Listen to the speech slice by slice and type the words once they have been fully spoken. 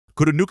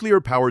Could a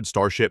nuclear-powered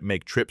Starship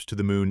make trips to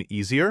the moon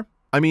easier?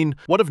 I mean,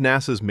 one of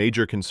NASA's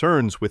major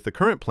concerns with the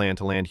current plan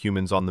to land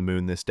humans on the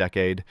moon this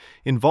decade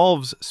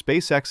involves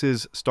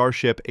SpaceX's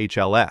Starship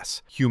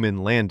HLS, Human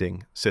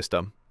Landing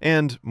System,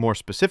 and, more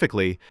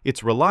specifically,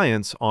 its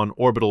reliance on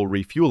orbital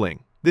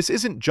refueling. This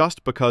isn't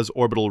just because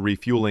orbital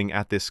refueling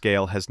at this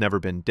scale has never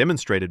been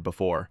demonstrated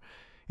before.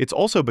 It's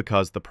also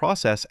because the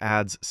process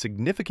adds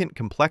significant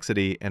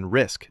complexity and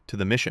risk to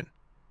the mission.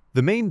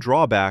 The main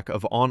drawback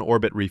of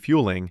on-orbit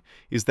refueling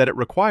is that it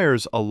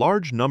requires a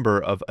large number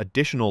of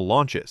additional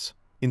launches.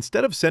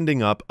 Instead of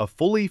sending up a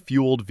fully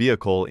fueled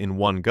vehicle in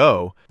one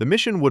go, the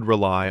mission would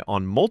rely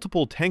on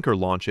multiple tanker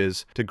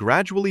launches to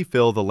gradually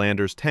fill the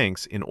lander's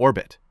tanks in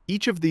orbit.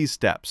 Each of these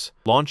steps,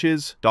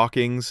 launches,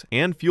 dockings,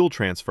 and fuel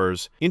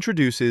transfers,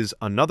 introduces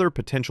another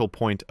potential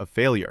point of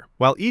failure.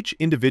 While each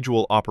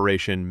individual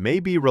operation may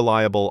be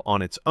reliable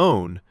on its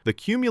own, the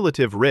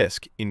cumulative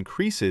risk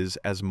increases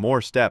as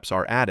more steps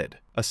are added.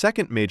 A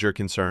second major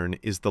concern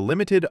is the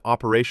limited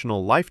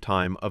operational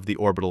lifetime of the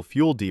orbital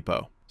fuel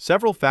depot.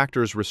 Several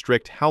factors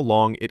restrict how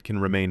long it can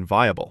remain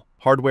viable: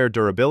 hardware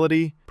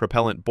durability,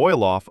 propellant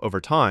boil-off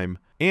over time,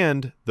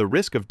 and the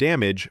risk of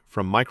damage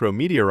from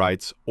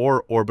micrometeorites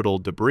or orbital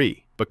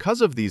debris.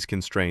 Because of these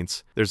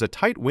constraints, there's a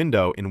tight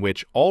window in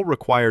which all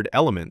required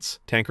elements,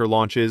 tanker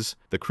launches,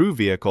 the crew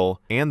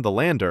vehicle, and the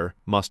lander,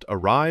 must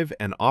arrive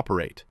and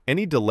operate.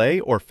 Any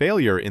delay or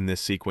failure in this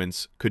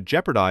sequence could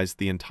jeopardize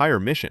the entire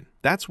mission.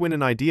 That's when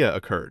an idea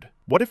occurred.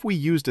 What if we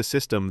used a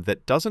system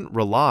that doesn't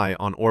rely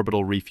on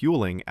orbital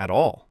refueling at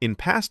all? In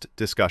past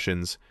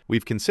discussions,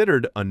 we've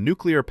considered a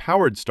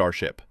nuclear-powered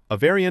Starship, a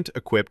variant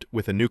equipped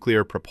with a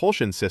nuclear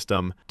propulsion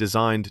system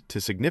designed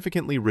to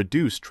significantly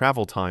reduce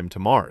travel time to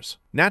Mars.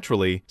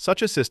 Naturally,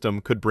 such a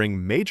system could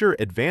bring major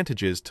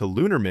advantages to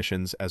lunar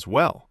missions as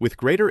well. With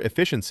greater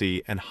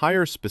efficiency and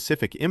higher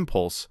specific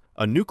impulse,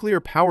 a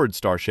nuclear-powered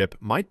Starship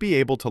might be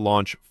able to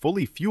launch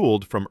fully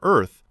fueled from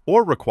Earth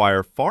or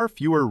require far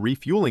fewer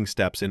refueling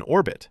steps in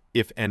orbit,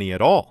 if any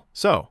at all.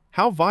 So,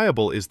 how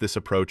viable is this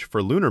approach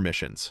for lunar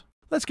missions?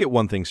 Let's get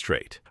one thing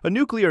straight. A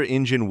nuclear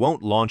engine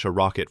won't launch a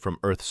rocket from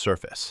Earth's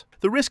surface.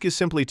 The risk is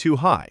simply too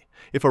high.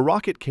 If a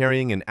rocket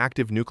carrying an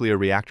active nuclear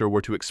reactor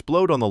were to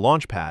explode on the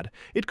launch pad,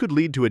 it could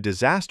lead to a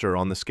disaster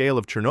on the scale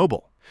of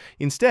Chernobyl.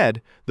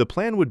 Instead, the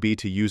plan would be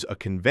to use a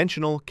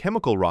conventional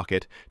chemical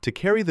rocket to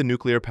carry the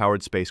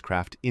nuclear-powered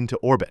spacecraft into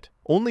orbit.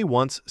 Only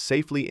once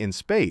safely in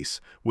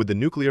space would the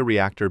nuclear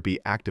reactor be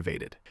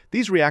activated.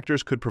 These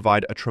reactors could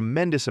provide a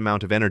tremendous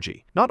amount of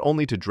energy, not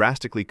only to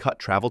drastically cut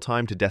travel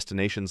time to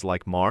destinations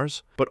like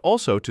Mars, but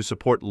also to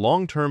support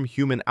long-term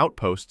human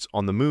outposts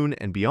on the Moon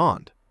and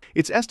beyond.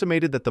 It's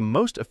estimated that the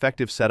most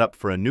effective setup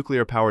for a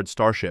nuclear-powered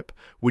Starship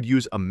would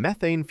use a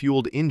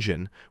methane-fueled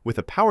engine with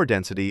a power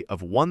density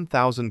of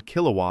 1,000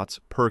 kilowatts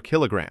per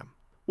kilogram.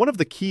 One of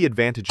the key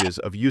advantages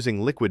of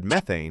using liquid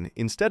methane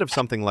instead of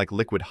something like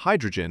liquid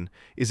hydrogen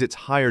is its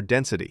higher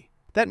density.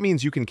 That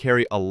means you can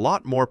carry a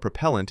lot more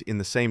propellant in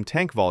the same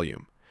tank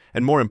volume.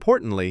 And more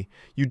importantly,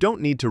 you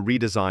don't need to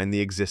redesign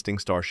the existing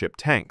Starship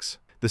tanks.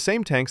 The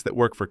same tanks that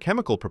work for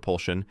chemical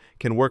propulsion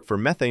can work for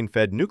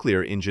methane-fed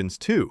nuclear engines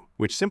too,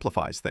 which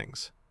simplifies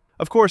things.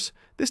 Of course,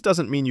 this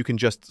doesn't mean you can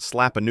just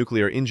slap a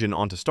nuclear engine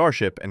onto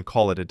Starship and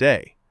call it a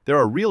day. There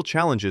are real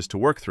challenges to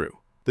work through.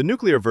 The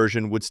nuclear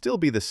version would still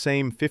be the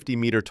same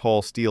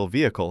 50-meter-tall steel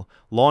vehicle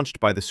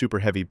launched by the Super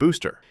Heavy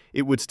booster.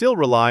 It would still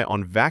rely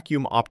on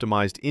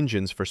vacuum-optimized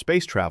engines for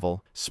space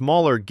travel,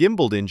 smaller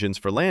gimbaled engines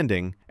for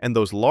landing, and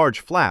those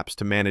large flaps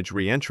to manage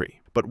re-entry.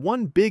 But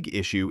one big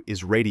issue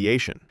is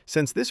radiation.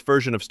 Since this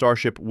version of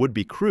Starship would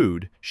be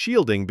crewed,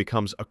 shielding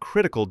becomes a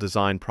critical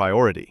design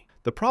priority.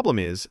 The problem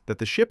is that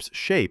the ship's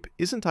shape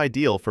isn't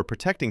ideal for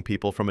protecting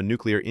people from a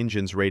nuclear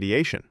engine's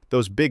radiation.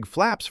 Those big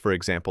flaps, for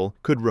example,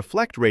 could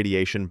reflect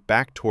radiation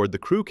back toward the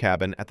crew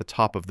cabin at the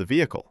top of the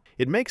vehicle.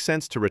 It makes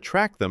sense to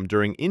retract them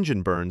during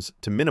engine burns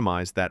to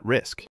minimize that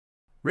risk.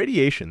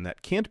 Radiation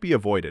that can't be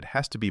avoided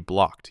has to be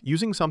blocked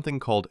using something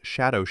called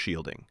shadow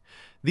shielding.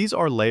 These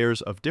are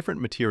layers of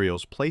different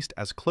materials placed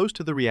as close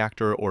to the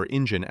reactor or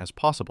engine as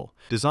possible,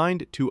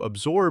 designed to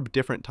absorb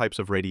different types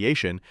of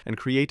radiation and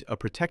create a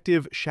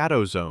protective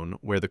shadow zone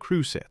where the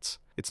crew sits.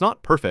 It's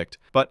not perfect,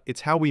 but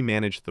it's how we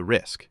manage the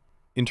risk.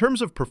 In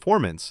terms of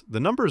performance, the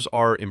numbers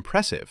are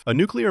impressive. A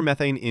nuclear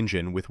methane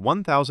engine with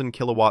 1,000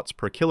 kilowatts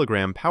per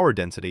kilogram power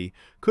density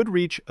could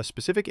reach a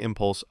specific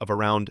impulse of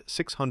around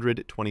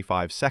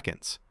 625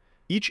 seconds.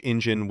 Each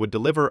engine would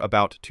deliver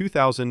about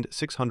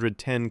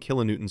 2,610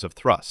 kilonewtons of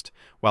thrust,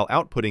 while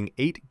outputting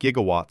 8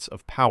 gigawatts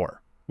of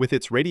power. With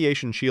its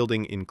radiation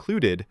shielding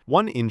included,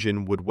 one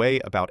engine would weigh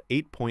about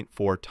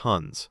 8.4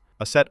 tons.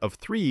 A set of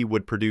 3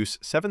 would produce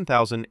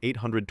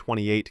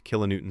 7,828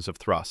 kilonewtons of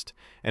thrust,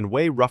 and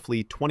weigh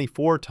roughly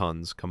 24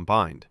 tons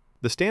combined.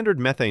 The standard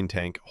methane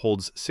tank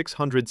holds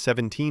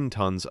 617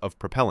 tons of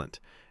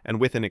propellant, and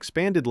with an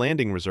expanded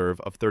landing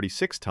reserve of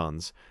 36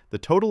 tons, the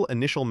total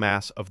initial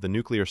mass of the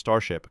nuclear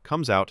Starship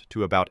comes out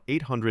to about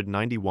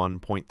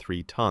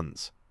 891.3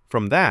 tons.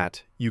 From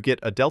that, you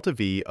get a delta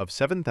V of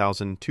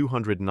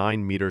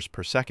 7,209 meters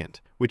per second,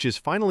 which is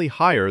finally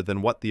higher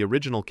than what the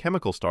original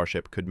chemical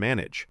Starship could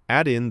manage.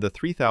 Add in the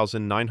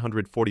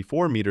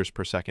 3,944 meters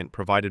per second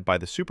provided by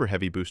the Super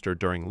Heavy booster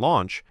during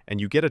launch, and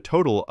you get a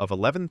total of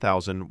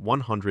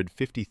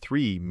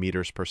 11,153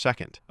 meters per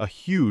second, a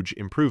huge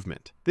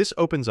improvement. This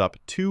opens up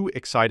two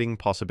exciting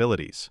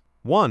possibilities.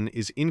 One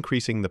is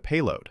increasing the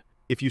payload.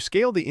 If you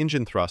scale the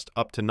engine thrust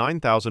up to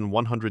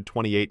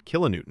 9,128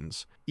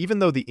 kilonewtons, even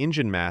though the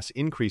engine mass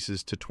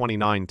increases to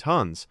 29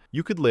 tons,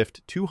 you could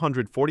lift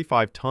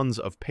 245 tons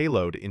of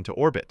payload into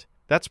orbit.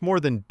 That's more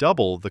than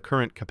double the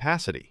current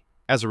capacity.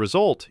 As a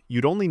result,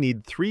 you'd only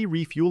need 3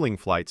 refueling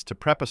flights to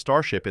prep a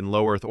Starship in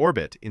low Earth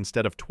orbit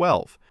instead of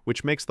 12,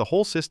 which makes the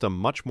whole system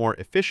much more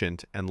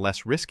efficient and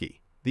less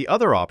risky. The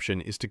other option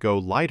is to go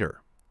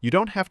lighter. You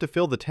don't have to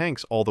fill the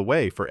tanks all the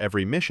way for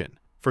every mission.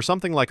 For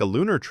something like a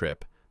lunar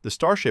trip, the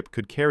Starship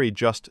could carry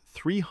just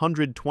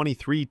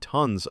 323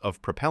 tons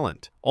of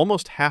propellant,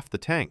 almost half the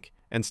tank,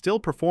 and still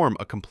perform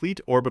a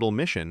complete orbital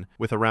mission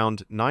with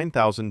around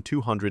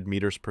 9,200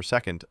 meters per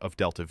second of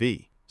delta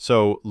V.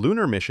 So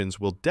lunar missions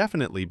will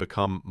definitely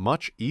become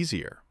much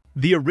easier.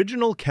 The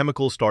original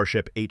chemical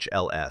Starship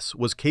HLS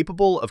was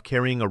capable of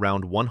carrying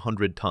around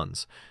 100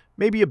 tons,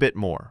 maybe a bit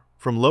more,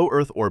 from low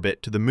Earth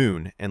orbit to the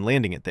Moon and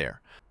landing it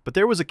there. But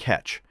there was a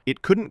catch.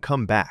 It couldn't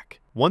come back.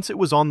 Once it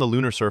was on the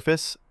lunar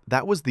surface,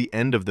 that was the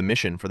end of the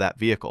mission for that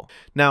vehicle.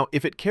 Now,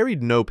 if it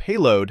carried no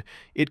payload,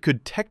 it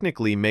could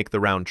technically make the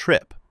round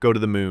trip, go to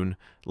the Moon,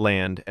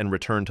 land, and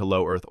return to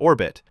low Earth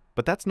orbit,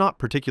 but that's not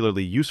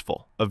particularly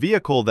useful. A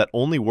vehicle that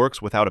only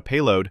works without a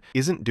payload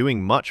isn't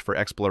doing much for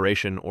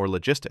exploration or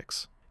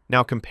logistics.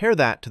 Now compare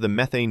that to the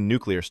methane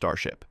nuclear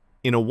Starship.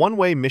 In a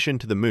one-way mission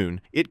to the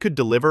Moon, it could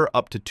deliver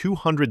up to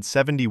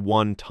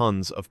 271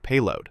 tons of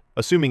payload,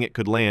 assuming it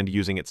could land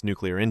using its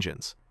nuclear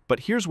engines.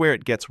 But here's where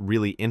it gets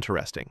really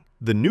interesting.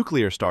 The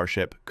nuclear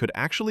Starship could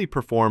actually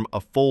perform a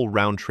full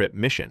round-trip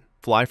mission,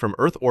 fly from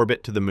Earth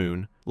orbit to the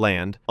Moon,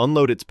 land,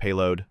 unload its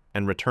payload,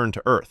 and return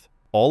to Earth,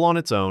 all on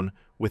its own,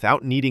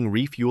 without needing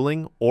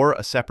refueling or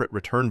a separate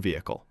return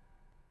vehicle.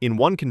 In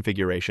one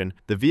configuration,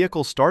 the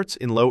vehicle starts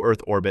in low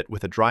Earth orbit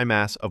with a dry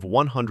mass of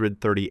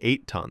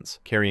 138 tons,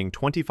 carrying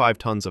 25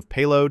 tons of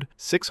payload,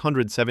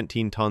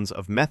 617 tons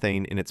of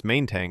methane in its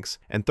main tanks,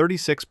 and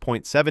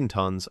 36.7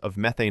 tons of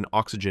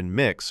methane-oxygen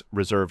mix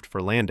reserved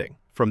for landing.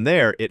 From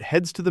there, it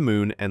heads to the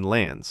Moon and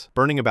lands,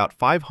 burning about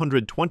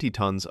 520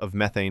 tons of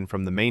methane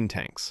from the main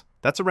tanks.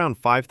 That's around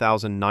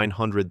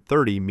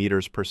 5,930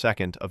 meters per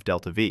second of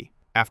delta V.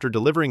 After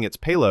delivering its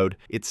payload,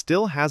 it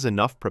still has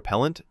enough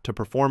propellant to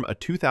perform a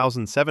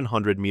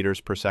 2,700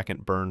 meters per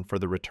second burn for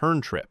the return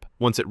trip.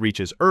 Once it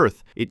reaches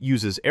Earth, it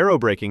uses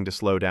aerobraking to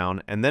slow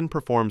down and then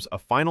performs a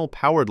final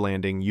powered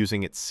landing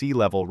using its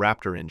sea-level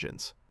Raptor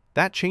engines.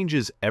 That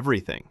changes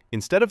everything.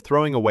 Instead of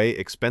throwing away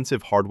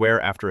expensive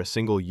hardware after a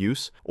single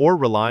use, or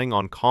relying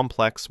on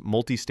complex,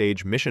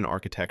 multi-stage mission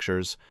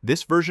architectures,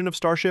 this version of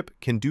Starship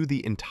can do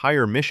the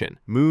entire mission,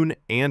 Moon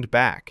and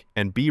back,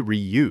 and be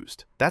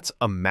reused. That's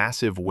a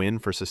massive win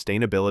for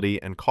sustainability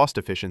and cost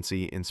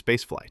efficiency in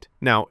spaceflight.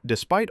 Now,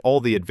 despite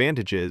all the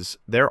advantages,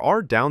 there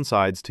are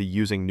downsides to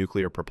using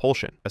nuclear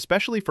propulsion,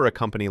 especially for a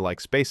company like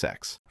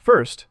SpaceX.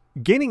 First,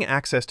 gaining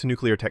access to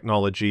nuclear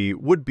technology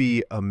would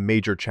be a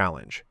major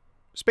challenge.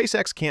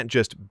 SpaceX can't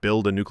just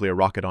build a nuclear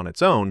rocket on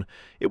its own.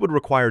 It would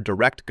require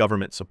direct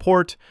government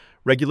support,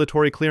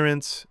 regulatory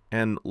clearance,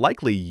 and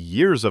likely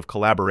years of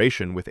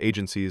collaboration with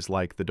agencies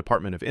like the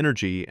Department of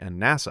Energy and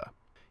NASA.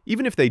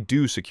 Even if they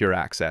do secure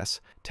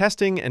access,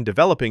 testing and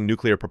developing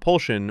nuclear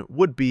propulsion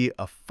would be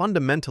a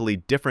fundamentally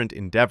different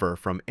endeavor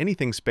from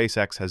anything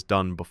SpaceX has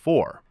done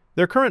before.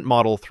 Their current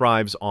model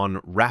thrives on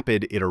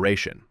rapid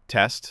iteration: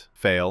 test,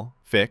 fail,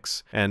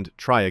 fix, and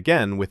try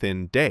again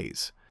within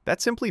days. That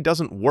simply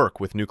doesn't work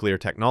with nuclear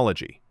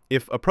technology.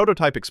 If a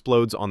prototype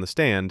explodes on the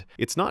stand,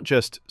 it's not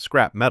just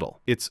scrap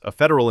metal. It's a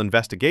federal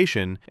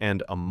investigation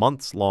and a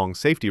months-long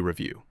safety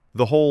review.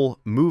 The whole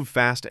move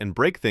fast and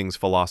break things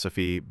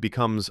philosophy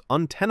becomes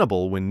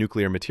untenable when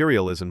nuclear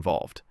material is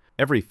involved.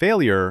 Every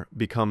failure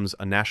becomes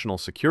a national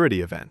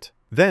security event.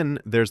 Then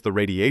there's the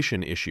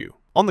radiation issue.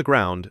 On the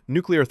ground,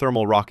 nuclear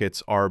thermal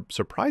rockets are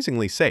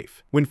surprisingly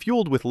safe. When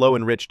fueled with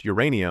low-enriched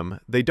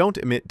uranium, they don't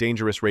emit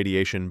dangerous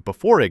radiation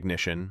before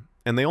ignition,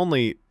 and they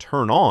only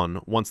turn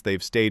on once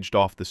they've staged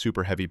off the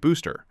Super Heavy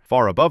booster,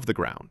 far above the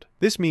ground.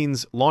 This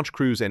means launch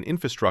crews and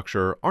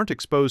infrastructure aren't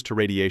exposed to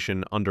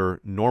radiation under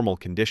normal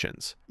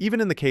conditions. Even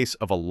in the case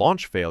of a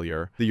launch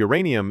failure, the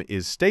uranium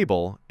is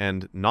stable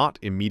and not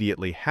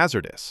immediately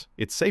hazardous.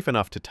 It's safe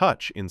enough to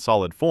touch in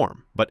solid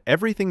form. But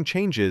everything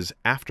changes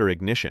after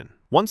ignition.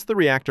 Once the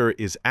reactor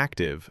is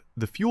active,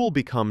 the fuel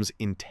becomes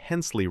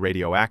intensely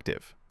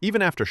radioactive.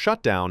 Even after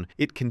shutdown,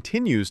 it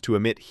continues to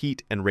emit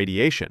heat and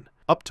radiation,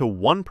 up to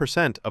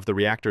 1% of the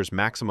reactor's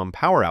maximum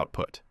power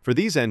output. For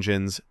these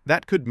engines,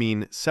 that could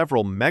mean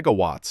several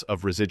megawatts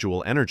of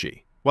residual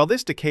energy. While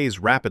this decays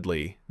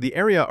rapidly, the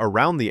area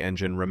around the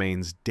engine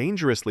remains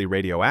dangerously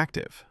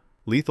radioactive,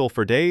 lethal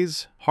for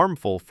days,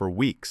 harmful for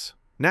weeks.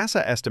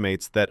 NASA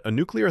estimates that a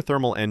nuclear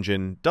thermal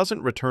engine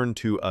doesn't return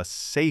to a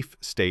safe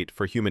state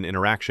for human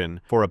interaction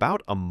for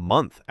about a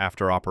month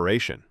after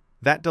operation.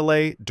 That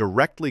delay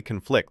directly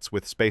conflicts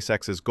with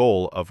SpaceX's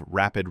goal of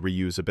rapid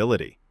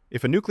reusability.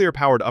 If a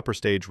nuclear-powered upper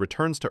stage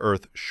returns to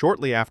Earth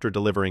shortly after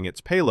delivering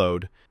its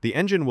payload, the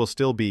engine will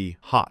still be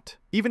hot.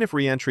 Even if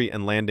re-entry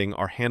and landing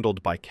are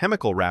handled by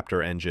chemical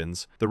Raptor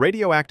engines, the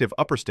radioactive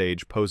upper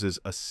stage poses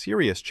a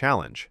serious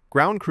challenge.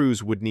 Ground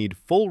crews would need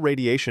full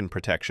radiation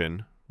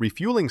protection,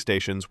 refueling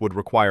stations would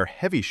require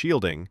heavy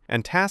shielding,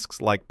 and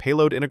tasks like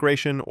payload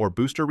integration or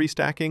booster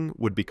restacking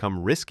would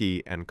become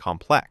risky and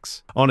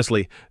complex.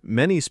 Honestly,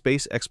 many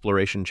space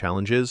exploration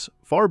challenges,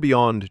 far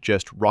beyond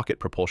just rocket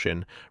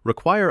propulsion,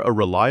 require a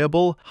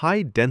reliable,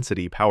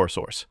 high-density power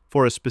source.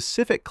 For a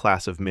specific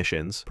class of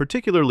missions,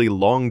 particularly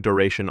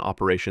long-duration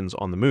operations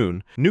on the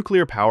Moon,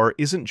 nuclear power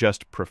isn't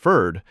just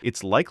preferred,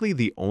 it's likely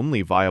the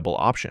only viable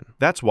option.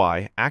 That's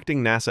why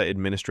acting NASA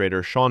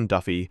Administrator Sean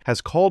Duffy has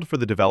called for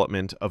the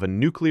development of a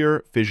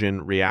nuclear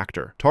fission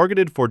reactor,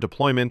 targeted for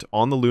deployment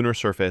on the lunar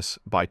surface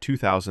by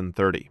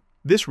 2030.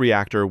 This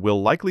reactor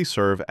will likely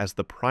serve as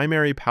the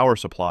primary power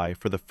supply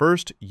for the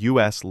first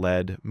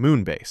US-led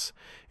moon base,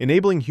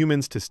 enabling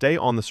humans to stay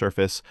on the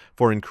surface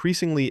for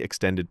increasingly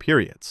extended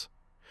periods.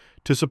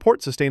 To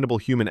support sustainable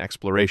human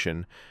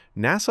exploration,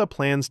 NASA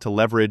plans to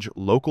leverage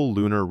local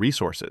lunar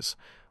resources,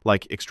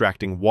 like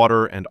extracting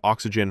water and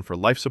oxygen for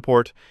life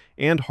support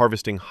and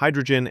harvesting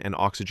hydrogen and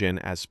oxygen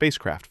as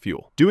spacecraft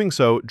fuel. Doing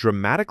so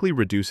dramatically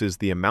reduces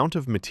the amount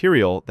of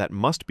material that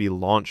must be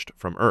launched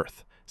from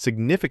Earth,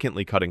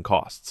 significantly cutting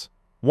costs.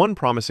 One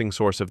promising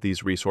source of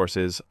these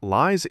resources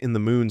lies in the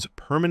Moon's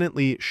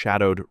permanently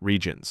shadowed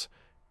regions,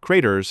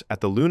 craters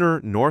at the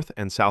lunar north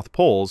and south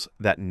poles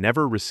that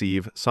never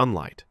receive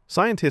sunlight.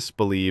 Scientists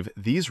believe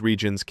these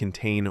regions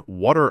contain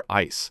water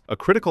ice, a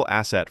critical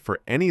asset for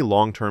any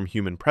long-term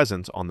human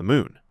presence on the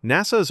Moon.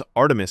 NASA's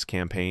Artemis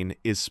campaign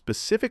is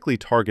specifically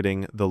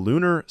targeting the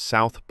lunar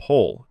south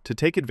pole to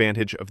take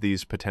advantage of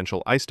these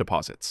potential ice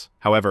deposits.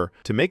 However,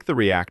 to make the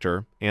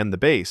reactor and the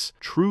base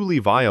truly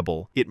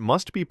viable, it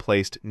must be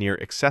placed near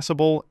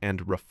accessible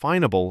and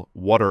refinable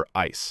water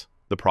ice.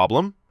 The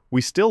problem?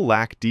 We still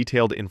lack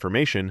detailed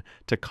information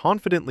to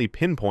confidently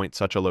pinpoint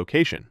such a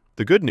location.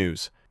 The good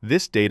news,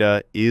 this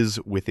data is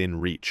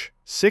within reach.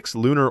 6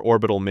 lunar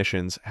orbital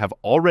missions have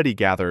already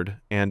gathered,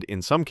 and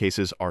in some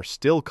cases are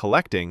still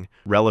collecting,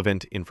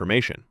 relevant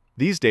information.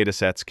 These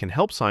datasets can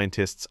help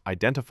scientists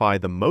identify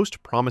the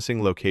most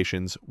promising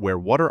locations where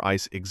water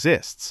ice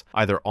exists,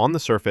 either on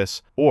the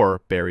surface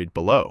or buried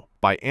below.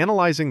 By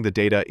analyzing the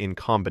data in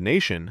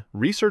combination,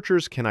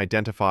 researchers can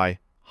identify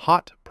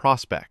hot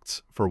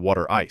prospects for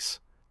water ice.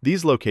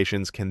 These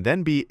locations can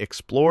then be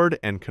explored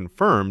and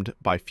confirmed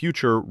by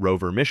future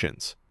rover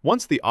missions.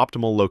 Once the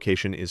optimal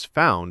location is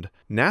found,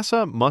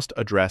 NASA must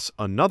address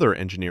another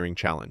engineering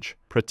challenge: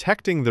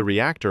 protecting the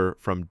reactor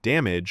from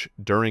damage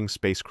during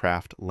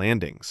spacecraft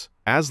landings.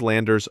 As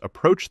landers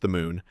approach the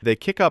Moon, they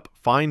kick up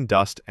fine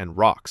dust and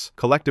rocks,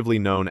 collectively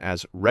known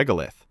as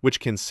regolith,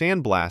 which can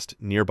sandblast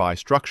nearby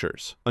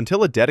structures.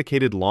 Until a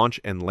dedicated launch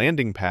and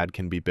landing pad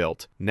can be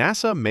built,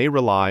 NASA may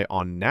rely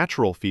on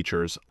natural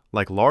features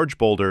like large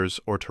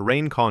boulders or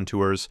terrain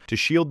contours to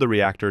shield the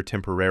reactor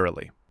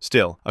temporarily.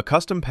 Still, a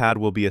custom pad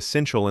will be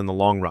essential in the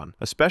long run,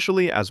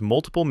 especially as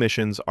multiple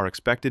missions are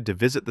expected to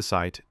visit the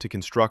site to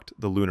construct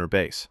the lunar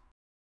base.